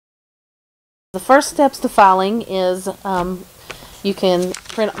The first steps to filing is you can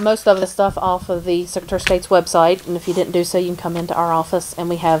print most of the stuff off of the Secretary of State's website, and if you didn't do so, you can come into our office, and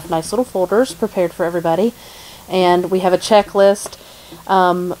we have nice little folders prepared for everybody. And we have a checklist,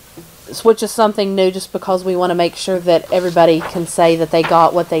 which is something new just because we want to make sure that everybody can say that they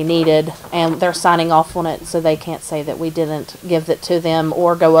got what they needed, and they're signing off on it, so they can't say that we didn't give it to them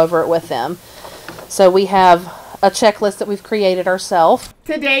or go over it with them. So we have a checklist that we've created ourselves.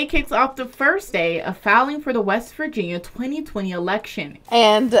 Today kicks off the first day of filing for the West Virginia 2020 election.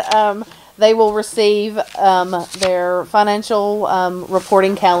 And they will receive their financial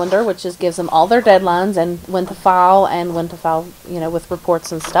reporting calendar, which gives them all their deadlines and when to file, with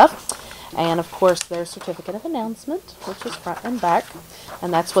reports and stuff. And of course their certificate of announcement, which is front and back.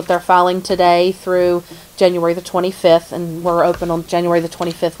 And that's what they're filing today through January the 25th. And we're open on January the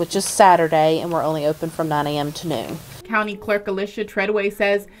 25th, which is Saturday, and we're only open from 9 a.m. to noon. County Clerk Alicia Treadway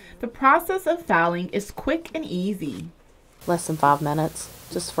says the process of filing is quick and easy. Less than 5 minutes,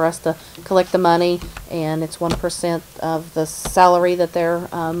 just for us to collect the money, and it's 1% of the salary that they're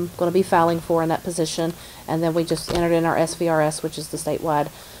going to be filing for in that position, and then we just entered in our SVRS, which is the statewide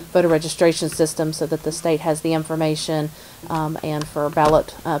voter registration system, so that the state has the information and for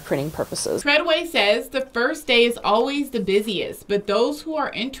ballot printing purposes. Treadway says the first day is always the busiest, but those who are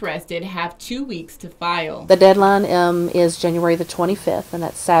interested have 2 weeks to file. The deadline is January the 25th, and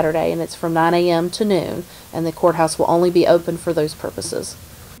that's Saturday, and it's from 9 a.m. to noon, and the courthouse will only be open for those purposes.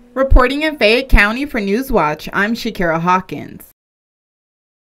 Reporting in Fayette County for Newswatch, I'm Shakira Hawkins.